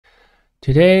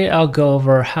Today, I'll go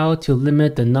over how to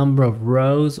limit the number of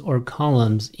rows or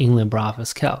columns in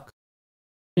LibreOffice Calc.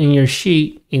 In your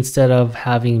sheet, instead of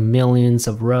having millions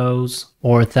of rows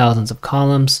or thousands of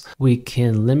columns, we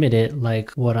can limit it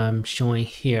like what I'm showing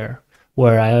here,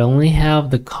 where I only have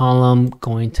the column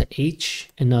going to H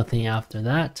and nothing after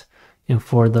that. And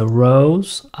for the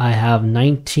rows, I have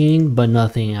 19 but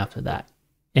nothing after that.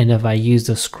 And if I use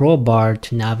the scroll bar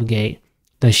to navigate,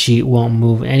 the sheet won't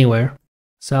move anywhere.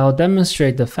 So I'll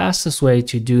demonstrate the fastest way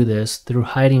to do this through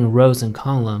hiding rows and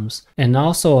columns, and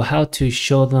also how to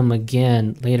show them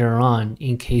again later on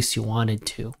in case you wanted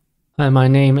to. Hi, my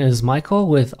name is Michael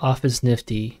with Office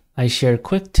Nifty. I share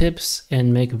quick tips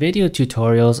and make video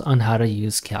tutorials on how to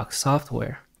use Calc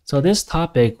software. So this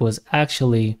topic was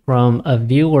actually from a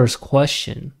viewer's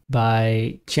question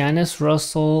by Janice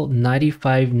Russell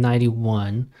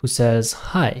 9591, who says,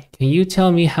 "Hi, can you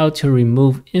tell me how to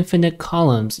remove infinite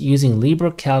columns using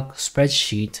LibreCalc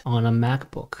spreadsheet on a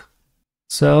MacBook?"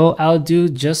 So I'll do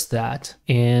just that.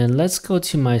 And let's go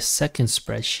to my second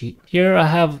spreadsheet. Here I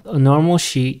have a normal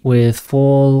sheet with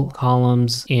full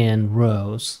columns and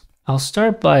rows. I'll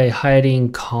start by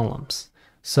hiding columns.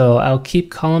 So I'll keep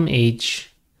column H.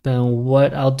 Then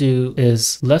what I'll do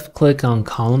is left click on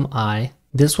column I.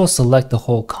 This will select the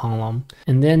whole column.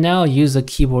 And then now I'll use a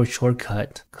keyboard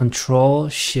shortcut, Control,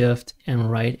 Shift, and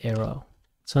right arrow.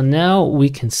 So now we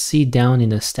can see down in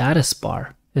the status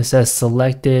bar, it says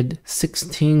selected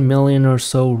 16 million or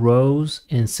so rows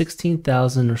and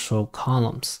 16,000 or so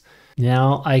columns.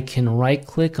 Now I can right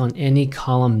click on any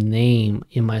column name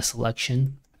in my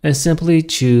selection and simply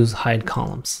choose hide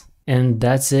columns. And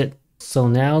that's it. So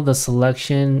now the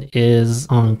selection is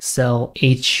on cell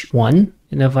H1.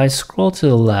 And if I scroll to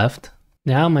the left,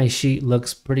 now my sheet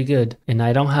looks pretty good and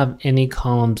I don't have any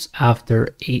columns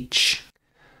after H.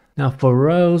 Now for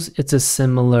rows, it's a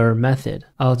similar method.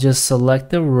 I'll just select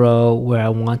the row where I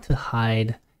want to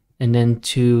hide, and then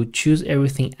to choose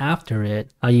everything after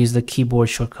it, I'll use the keyboard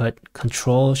shortcut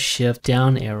Control Shift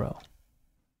down arrow.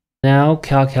 Now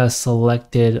Calc has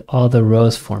selected all the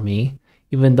rows for me.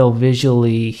 Even though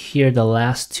visually here the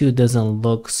last two doesn't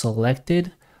look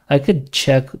selected, I could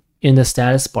check in the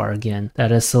status bar again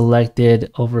that is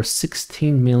selected over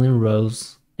 16 million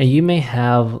rows. And you may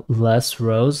have less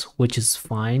rows, which is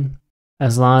fine,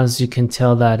 as long as you can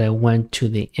tell that I went to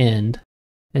the end.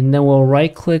 And then we'll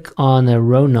right click on a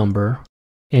row number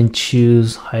and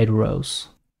choose hide rows.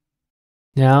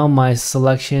 Now my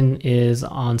selection is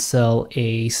on cell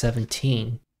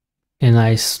A17 and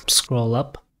I scroll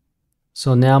up.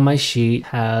 So now my sheet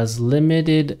has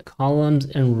limited columns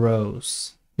and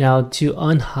rows. Now to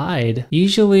unhide,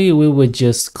 usually we would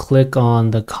just click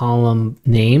on the column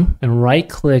name and right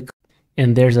click,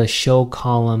 and there's a show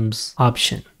columns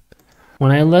option.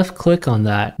 When I left click on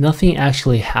that, nothing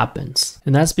actually happens.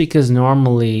 And that's because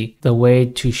normally the way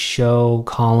to show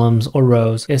columns or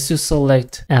rows is to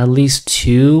select at least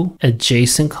two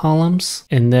adjacent columns,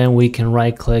 and then we can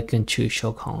right click and choose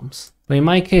show columns. But in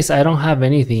my case, I don't have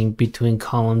anything between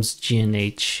columns G and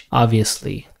H,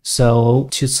 obviously. So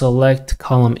to select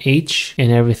column H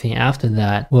and everything after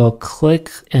that, we'll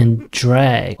click and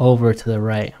drag over to the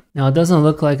right. Now it doesn't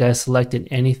look like I selected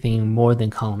anything more than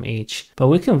column H, but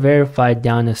we can verify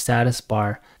down the status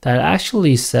bar that it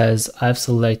actually says I've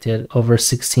selected over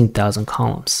 16,000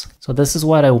 columns. So this is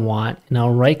what I want, and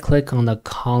I'll right click on the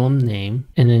column name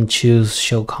and then choose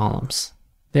show columns.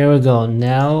 There we go.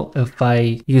 Now if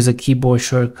I use a keyboard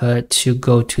shortcut to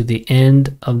go to the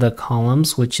end of the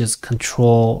columns, which is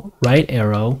Control right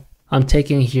arrow, I'm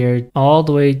taking here all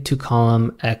the way to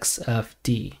column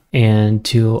XFD. And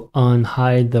to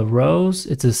unhide the rows,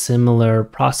 it's a similar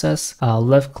process. I'll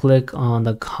left click on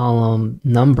the column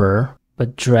number,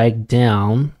 but drag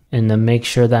down, and then make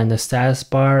sure that in the status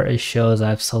bar, it shows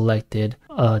I've selected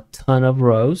a ton of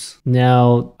rows.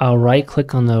 Now I'll right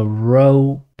click on the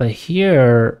row, but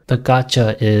here the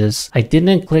gotcha is I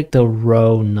didn't click the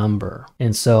row number.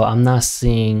 And so I'm not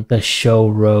seeing the show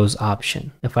rows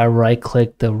option. If I right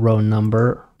click the row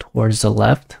number towards the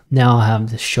left, now I'll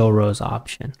have the show rows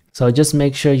option. So just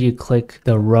make sure you click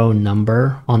the row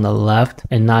number on the left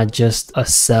and not just a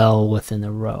cell within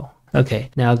the row. Okay,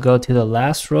 now go to the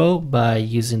last row by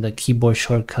using the keyboard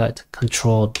shortcut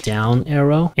Control down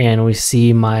arrow, and we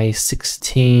see my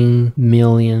 16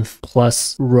 millionth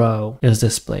plus row is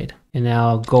displayed. And now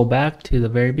I'll go back to the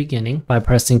very beginning by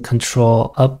pressing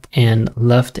Control up and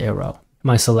left arrow.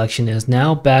 My selection is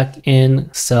now back in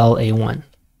cell A1.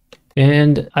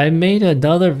 And I made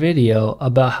another video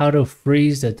about how to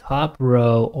freeze the top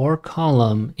row or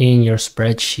column in your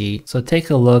spreadsheet. So take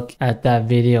a look at that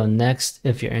video next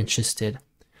if you're interested.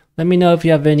 Let me know if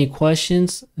you have any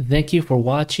questions. Thank you for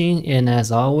watching, and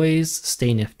as always,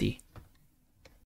 stay nifty.